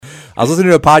I was listening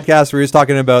to a podcast where he was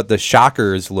talking about the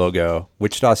Shockers logo,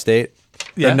 Wichita State.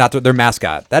 Yeah. Not their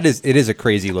mascot. It is a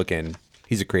crazy looking.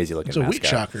 He's a crazy looking. It's a mascot. wheat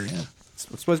shocker. Yeah. It's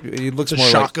supposed to be. It looks It's a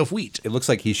more shock like, of wheat. It looks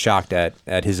like he's shocked at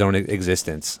his own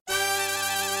existence.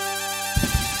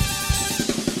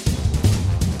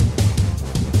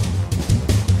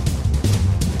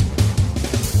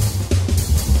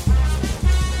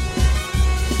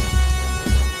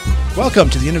 Welcome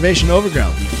to the Innovation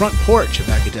Overground, the front porch of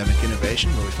academic innovation,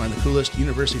 where we find the coolest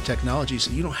university technology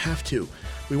so you don't have to.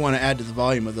 We want to add to the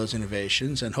volume of those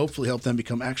innovations and hopefully help them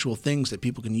become actual things that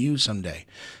people can use someday.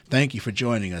 Thank you for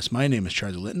joining us. My name is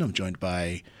Charlie Linton. I'm joined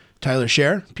by Tyler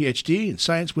Scher, PhD and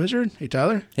Science Wizard. Hey,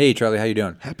 Tyler. Hey, Charlie, how you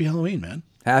doing? Happy Halloween, man.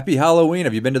 Happy Halloween.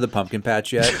 Have you been to the pumpkin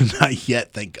patch yet? Not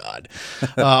yet, thank God.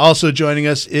 Also joining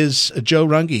us is Joe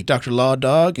Runge, Dr. Law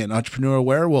Dog and Entrepreneur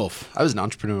Werewolf. I was an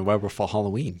entrepreneur werewolf for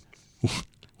Halloween.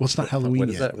 Well, it's not Halloween What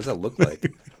does yet. that? What does that look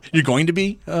like? You're going to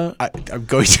be? I'm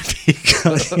going to be.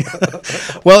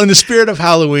 Well, in the spirit of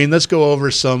Halloween, let's go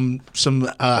over some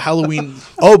Halloween.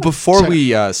 Oh, before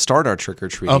we start our trick or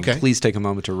treating, Okay. please take a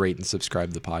moment to rate and subscribe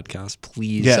to the podcast.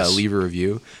 Please Yes. leave a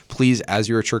review. Please, as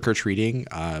you're trick or treating,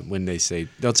 when they say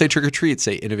don't say trick or treat,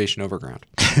 say Innovation Overground.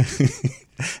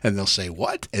 And they'll say,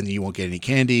 what? And you won't get any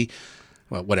candy.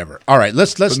 Well, whatever. All right,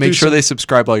 let's But make do sure some- they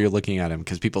subscribe while you're looking at them,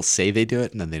 because people say they do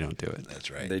it and then they don't do it. That's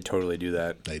right. They totally do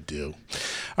that. They do.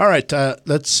 All right,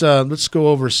 let's go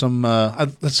over some.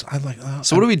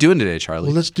 So what are we doing today, Charlie?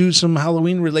 Well, let's do some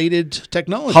Halloween-related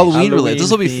technology. Halloween related.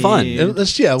 This will be fun. Halloween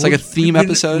It's like a theme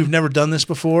episode. We've never done this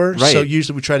before, Right. so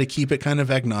usually we try to keep it kind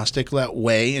of agnostic that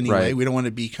way. Anyway, Right. we don't want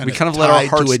to be kind We of kind of let our tied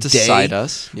hearts to a decide day.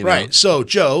 us. You know? Right. So,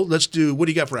 Joe, let's do. What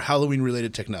do you got for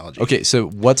Halloween-related technology? Okay, so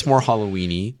what's more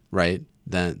Halloweeny, right?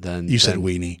 Than You said than-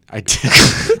 weenie. I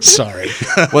did. Sorry.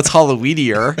 What's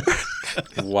Halloweenier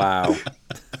Wow.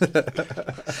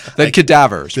 than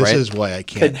cadavers, This right? is why I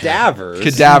can't. Cadavers.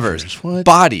 Cadavers, What?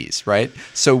 bodies, right?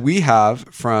 So we have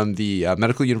from the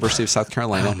Medical University of South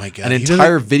Carolina Oh my God, an he doesn't-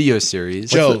 entire video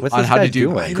series Joe, what's on this how guy to do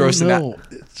doing? I gross don't anatomy.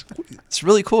 know. It's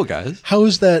really cool, guys. How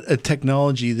is that a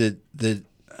technology that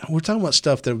we're talking about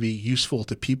stuff that would be useful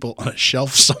to people on a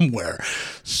shelf somewhere?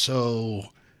 So,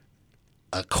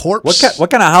 a corpse. What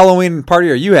kind of Halloween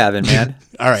party are you having, man?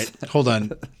 All right, hold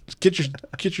on. Get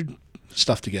your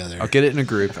stuff together. I'll get it in a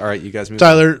group. All right, you guys move.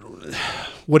 Tyler,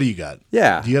 what do you got?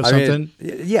 Yeah. Do you have I mean,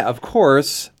 something? yeah, of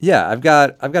course. Yeah, I've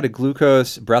got a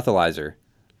glucose breathalyzer.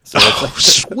 So it's Oh,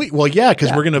 sweet. Well, yeah, because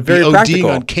Yeah, we're going to be very ODing practical.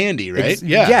 on candy, right? Ex-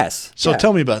 yes, So yeah.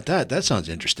 tell me about that. That sounds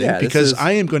interesting Yeah, this because is-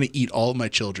 I am going to eat all of my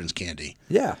children's candy.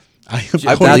 yeah. I am That's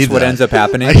going to what that. ends up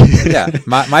happening. Yeah.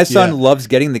 My son Yeah. loves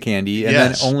getting the candy and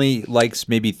Yes. then only likes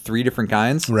maybe 3 different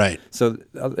kinds. Right. So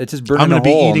it's just burning I'm going a to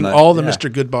be hole in eating the- all the yeah.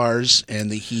 Mr. Good bars and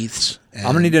the Heaths. And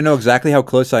I'm going to need to know exactly how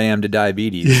close I am to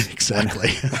diabetes exactly.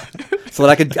 so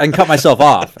that I can cut myself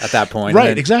off at that point. and Right,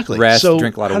 then exactly. Rest, so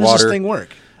drink a lot how of does water. this thing work?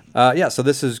 Yeah, so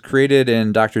this is created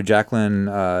in Dr. Jacqueline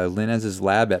Linez's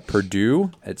lab at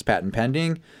Purdue. It's patent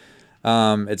pending.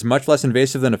 It's much less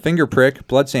invasive than a finger prick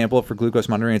blood sample for glucose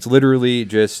monitoring. It's literally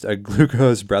just a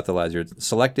glucose breathalyzer. It's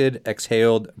selected,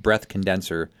 exhaled breath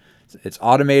condenser. It's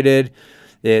automated.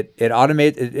 It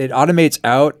automates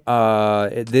out.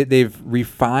 They've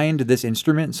refined this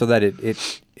instrument so that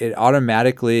it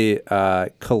automatically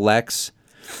collects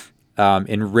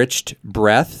enriched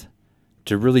breath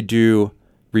to really do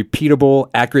repeatable,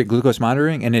 accurate glucose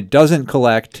monitoring, and it doesn't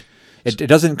collect. It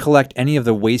doesn't collect any of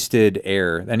the wasted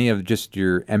air, any of just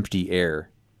your empty air.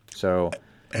 So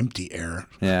Empty air.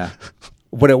 yeah,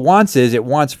 what it wants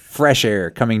fresh air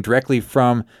coming directly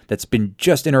from that's been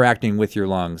just interacting with your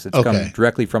lungs. It's Okay. coming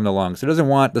directly from the lungs. It doesn't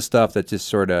want the stuff that's just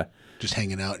sort of Just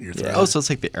hanging out in your throat. Oh, so it's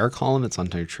like the air column that's on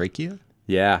your trachea?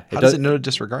 yeah. How does it know to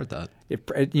disregard that?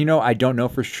 I don't know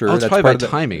for sure. Oh, it's That's probably part by of the-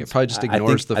 timing. It probably just I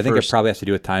ignores think, the I think first. it probably has to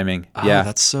do with timing. Oh, Yeah,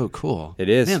 that's so cool. It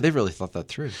is. Man, they've really thought that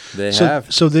through. they So,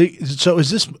 have. so is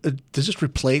this does this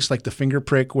replace like the finger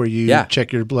prick where you Yeah.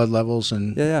 check your blood levels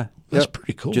and Yeah. That's Yep.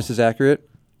 pretty cool. Just as accurate,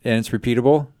 and it's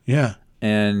repeatable, yeah.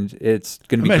 and it's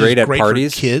going to I be imagine great it's at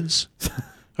parties. for kids.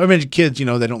 I imagine kids, they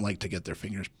don't like to get their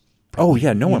fingers. Oh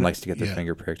yeah, no one know, likes to get their yeah.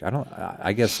 finger pricked.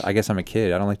 I guess I'm a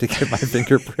kid. I don't like to get my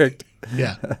finger pricked.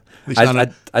 Yeah. At least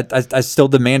not I still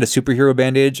demand a superhero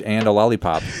bandage and a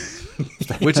lollipop.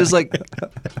 Which is like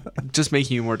just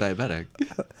making you more diabetic.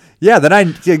 Yeah,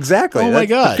 exactly. Oh my That's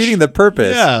gosh. defeating the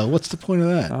purpose. Yeah. What's the point of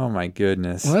that? Oh my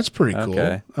goodness. Well, that's pretty cool.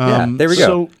 Okay. Yeah, there we go.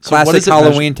 so what Classic is it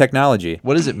Halloween technology.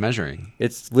 What is it measuring?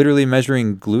 It's literally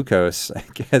measuring glucose, I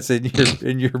guess,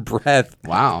 in your breath.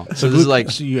 Wow. So this is like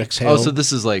so you exhale. oh, so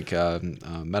this is like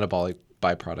metabolic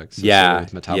byproducts. Yeah,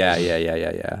 with metabolism.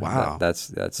 yeah. Wow. That's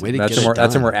Way to that's get a more it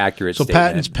that's a done. more accurate So statement.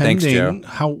 patents Thanks, pending.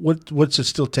 Joe. What's it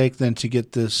still take then to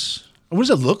get this? What does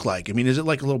it look like? I mean, is it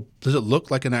like a little? Does it look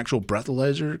like an actual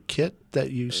breathalyzer kit that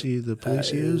you see the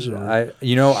police use? Or?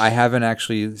 I haven't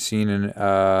actually seen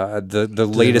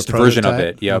the latest version of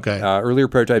prototype? it. Yep. Okay. Earlier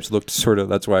prototypes looked sort of.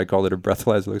 That's why I called it a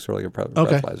breathalyzer. It looks sort of like a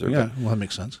Okay. breathalyzer. Yeah. But Well, that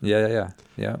makes sense. yeah.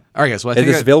 All right, guys. Well, I It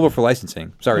think is available for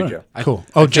licensing. Sorry, Joe. Cool.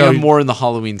 I think I'm more in the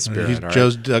Halloween spirit. all right?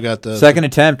 Joe's dug out the Second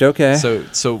attempt. Okay.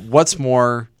 So what's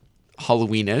more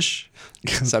Halloweenish?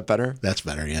 Is that better? That's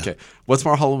better. Yeah. Okay. What's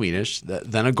more Halloweenish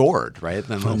than a gourd, right?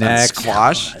 Than Next.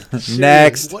 squash.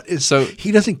 Next. What is So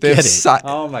he doesn't They get have it.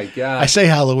 Oh my I God. say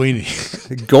Halloween.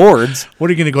 Gourds. What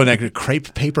are you going to go next?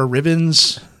 Crepe paper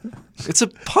ribbons? It's a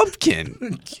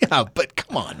pumpkin. Yeah, but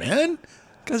come on, man. You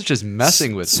guys are just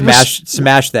messing with me.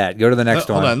 Smash that. Go to the next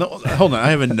one. Hold on, hold on.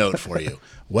 I have a note for you.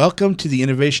 Welcome to the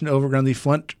Innovation Overground, the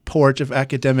front porch of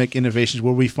academic innovations,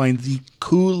 where we find the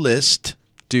coolest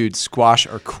Dude, squash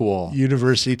are cool.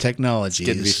 university technologies.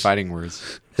 Getting to be fighting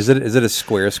words. Is it a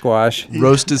square squash?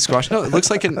 Roasted squash. No, it looks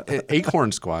like an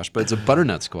acorn squash, but it's a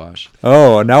butternut squash.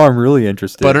 Oh, now I'm really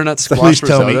interested. Butternut Please squash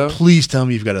tell risotto.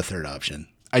 me you've got a third option.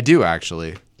 I do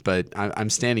actually, but I'm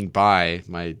standing by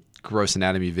my gross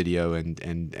anatomy video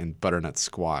and butternut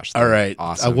squash. All right.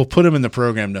 Awesome. I will put them in the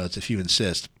program notes if you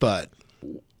insist, but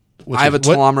I have a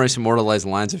telomerase immortalized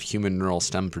lines of human neural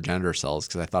stem progenitor cells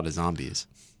because I thought of zombies.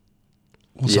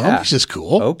 Well, Yeah. zombies is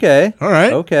cool. Okay. All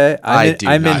right. Okay. I'm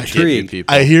not get you intrigued.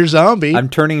 people. I hear zombie. I'm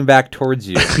turning back towards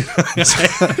you.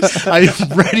 I'm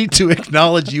ready to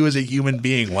acknowledge you as a human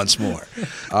being once more.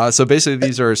 So basically,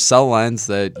 these are cell lines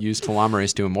that use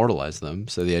telomerase to immortalize them.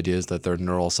 So the idea is that their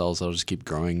neural cells will just keep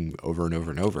growing over and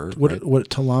over and over. right? What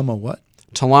Talama what?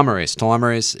 Telomerase.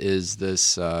 Telomerase is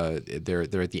this.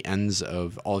 They're at the ends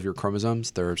of all of your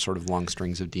chromosomes. They're sort of long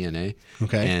strings of DNA.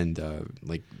 Okay. And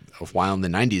like a while in the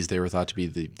 90s, they were thought to be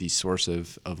the source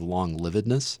of long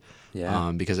livedness.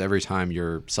 Yeah. Because every time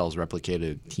your cells replicate,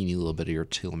 a teeny little bit of your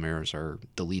telomeres are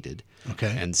deleted.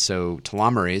 Okay. And so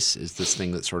telomerase is this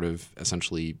thing that sort of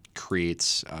essentially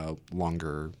creates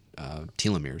longer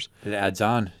telomeres. It adds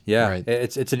on. Yeah. Right.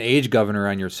 It's an age governor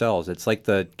on your cells. It's like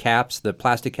the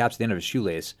plastic caps at the end of a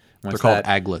shoelace. They're called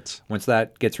aglets. Once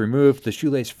that gets removed, the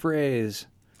shoelace frays.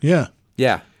 Yeah.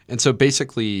 Yeah. And so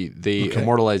basically, they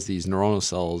immortalize these neuronal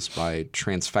cells by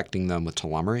transfecting them with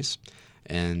telomerase.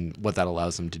 And what that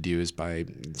allows them to do is to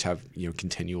have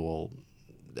continual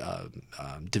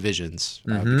divisions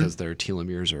because their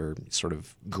telomeres are sort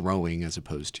of growing as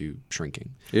opposed to shrinking.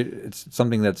 It's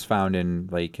something that's found in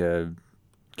like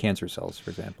cancer cells, for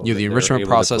example. The They're enrichment able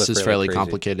to process is proliferate fairly like crazy.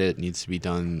 complicated. It needs to be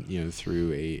done,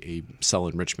 through a cell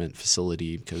enrichment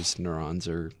facility because neurons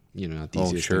are, not the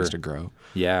easiest sure. things to grow.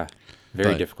 Yeah.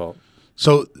 Very But- difficult.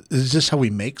 So is this how we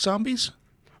make zombies?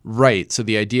 Right. So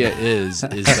the idea is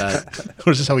that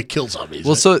Or is this how we kill zombies?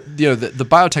 well, so the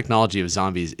biotechnology of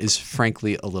zombies is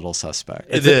frankly a little suspect.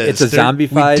 It's a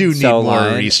zombified We do need cell more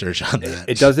line. research on that.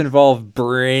 It does involve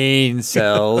brain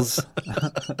cells.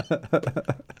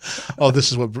 Oh,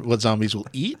 this is what zombies will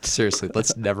eat? Seriously,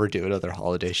 let's never do another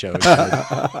holiday show again.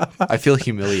 I feel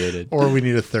humiliated. Or we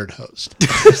need a third host.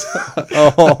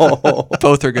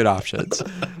 Both are good options.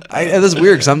 And that's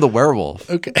weird because I'm the werewolf.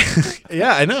 Okay.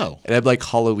 Yeah, I know. And I'm like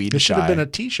Halloween This should have shy. been a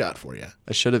tee shot for you.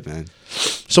 I should have been.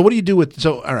 So what do you do with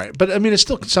all right, but I mean it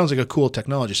still sounds like a cool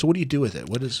technology. So what do you do with it?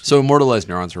 What is So immortalized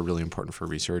neurons are really important for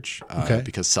research Okay.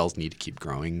 because cells need to keep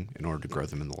growing in order to grow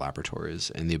them in the laboratories.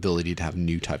 And the ability to have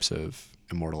new types of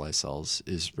immortalized cells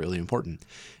is really important.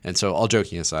 And so all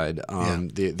joking aside,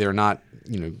 they're not,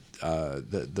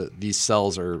 these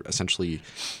cells are essentially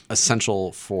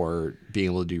essential for being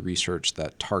able to do research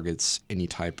that targets any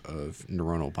type of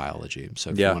neuronal biology. So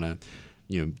if you want to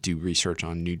do research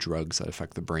on new drugs that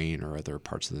affect the brain or other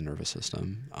parts of the nervous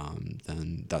system,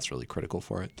 then that's really critical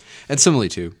for it. And similarly,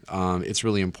 too, it's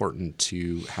really important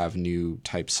to have new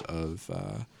types of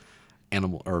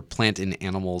animal or plant in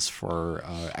animals for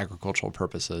agricultural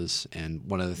purposes. And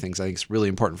one of the things I think is really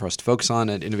important for us to focus on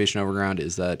at Innovation Overground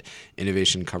is that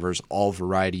innovation covers all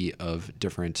variety of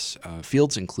different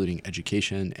fields, including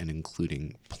education and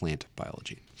including plant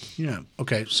biology. Yeah.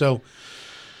 Okay. So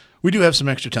we do have some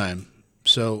extra time.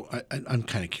 So I'm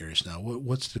kind of curious now.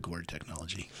 What's the gourd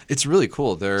technology? It's really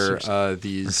cool. They're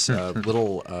these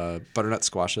little butternut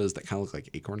squashes that kind of look like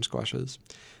acorn squashes.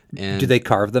 And Do they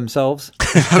carve themselves?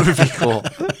 that would be cool.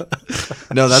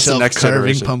 No, that's the next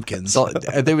Self-carving generation. pumpkins. So,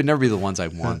 they would never be the ones I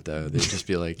want, though. They'd just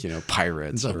be like,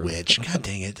 pirates. It's a or- witch. God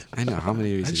dang it. I know. How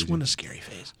many of these? I did just you want do? a scary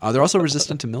face. They're also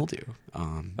resistant to mildew.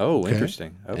 Oh,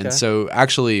 interesting. Okay. And so,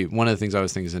 actually, one of the things I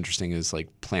always think is interesting is like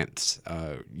plants.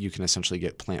 You can essentially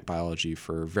get plant biology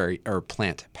for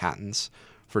plant patents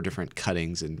for different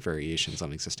cuttings and variations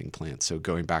on existing plants. So,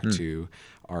 going back to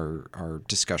our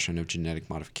discussion of genetic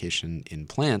modification in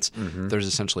plants, there's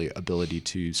essentially ability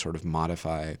to sort of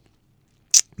modify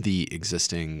the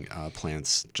existing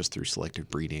plants just through selective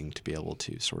breeding to be able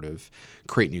to sort of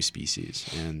create new species.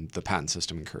 And the patent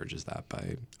system encourages that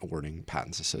by awarding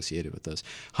patents associated with those.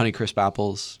 Honeycrisp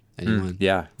apples, anyone?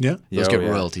 Yeah. Yeah. Those Oh, get yeah.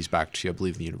 royalties back to, I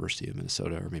believe, the University of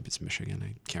Minnesota, or maybe it's Michigan.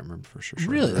 I can't remember for sure.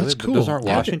 Really? That's But cool. Those aren't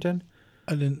Yeah. Washington?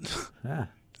 I didn't Yeah.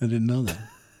 know that.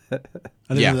 I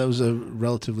didn't Yeah. know that was a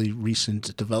relatively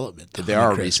recent development. the They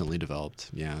are Honeycrisp. recently developed.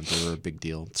 Yeah, they were a big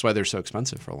deal. That's why they're so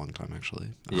expensive for a long time, actually.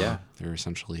 Yeah. They're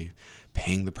essentially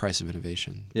paying the price of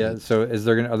innovation. Yeah. So is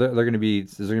there gonna be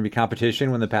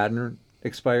competition when the patent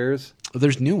expires?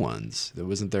 There's new ones. There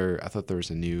wasn't there. I thought there was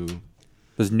a new.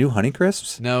 There's new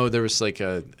Honeycrisps? No, there was like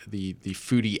the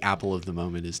foodie apple of the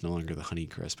moment is no longer the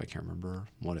Honeycrisp. I can't remember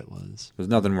what it was. There's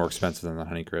nothing more expensive than the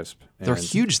Honeycrisp. They're And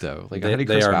huge though. Like a They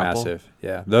Honeycrisp are apple. massive.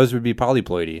 Yeah. Those would be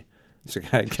polyploidy. So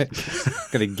I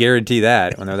gonna guarantee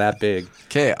that when they're that big.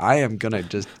 Okay, I am gonna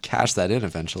just cash that in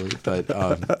eventually, but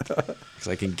because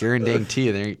I can guarantee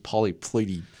they ain't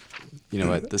polyploidy. You know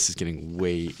what? This is getting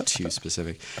way too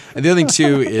specific. And the other thing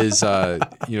too is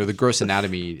the gross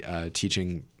anatomy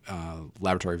teaching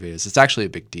laboratory videos. It's actually a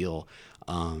big deal.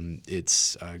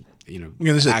 It's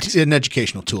This is an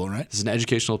educational tool, right? It's an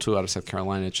educational tool out of South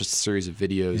Carolina. It's just a series of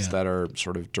videos Yeah. that are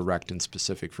sort of direct and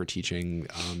specific for teaching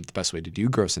the best way to do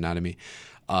gross anatomy.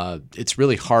 It's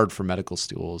really hard for medical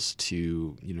schools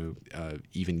to,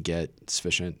 even get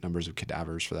sufficient numbers of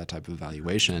cadavers for that type of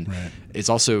evaluation. Right. It's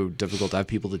also difficult to have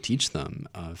people to teach them.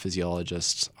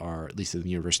 Physiologists are, at least at the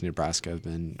University of Nebraska, have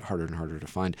been harder and harder to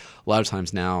find. A lot of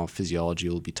times now, physiology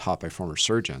will be taught by former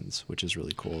surgeons, which is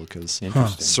really cool because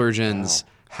Interesting. surgeons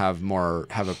have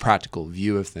a practical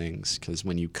view of things, because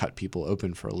when you cut people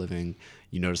open for a living,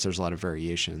 you notice there's a lot of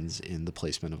variations in the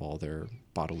placement of all their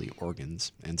bodily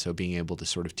organs. And so being able to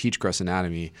sort of teach gross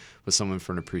anatomy with someone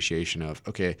for an appreciation of,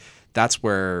 okay, that's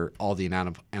where all the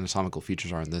anatomical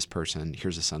features are in this person.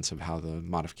 Here's a sense of how the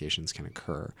modifications can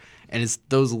occur. And it's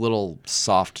those little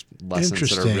soft lessons that are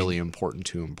Interesting. really important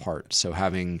to impart. So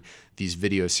having these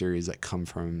video series that come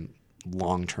from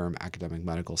long-term academic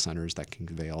medical centers that can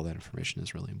convey all that information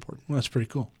is really important. Well, that's pretty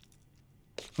cool.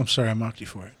 I'm sorry I mocked you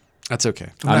for it. That's okay.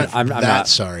 I'm not that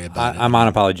sorry about it. I'm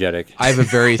unapologetic. I have a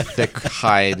very thick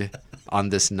hide on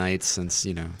this night since,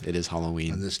 it is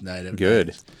Halloween. On this night of Good.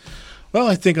 nights. Well,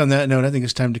 I think on that note, I think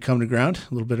it's time to come to ground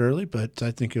a little bit early, but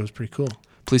I think it was pretty cool.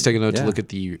 Please take a note to Yeah. look at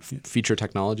the feature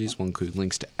technologies. We'll include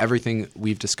links to everything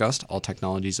we've discussed, all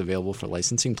technologies available for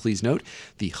licensing. Please note,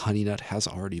 the Honey Nut has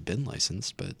already been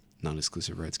licensed, but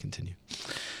non-exclusive rights continue.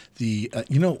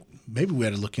 Maybe we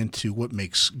had to look into what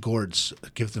makes gourds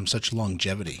give them such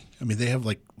longevity. I mean, they have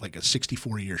like a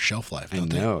 64-year shelf life, I don't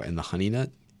they? know, and the Honey Nut,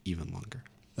 even longer.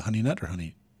 The honey nut or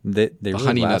honey? They The really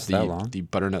Honey Nut, last that long. the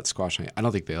butternut squash, I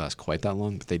don't think they last quite that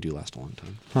long, but they do last a long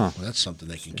time. Well, that's something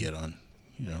they can get on.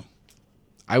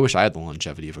 I wish I had the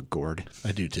longevity of a gourd.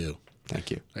 I do too.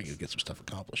 Thank you. I could get some stuff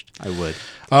accomplished. I would.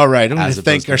 All right. I'm going As to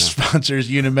thank our opposed to sponsors,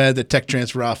 Unimed, the Tech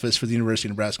Transfer Office for the University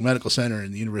of Nebraska Medical Center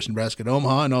and the University of Nebraska at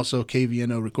Omaha, and also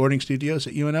KVNO Recording Studios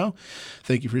at UNO.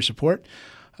 Thank you for your support.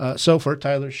 So for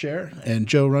Tyler Scher and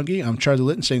Joe Runge, I'm Charlie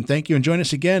Litton saying thank you, and join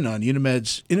us again on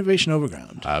Unimed's Innovation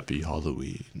Overground. Happy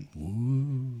Halloween.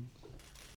 Woo.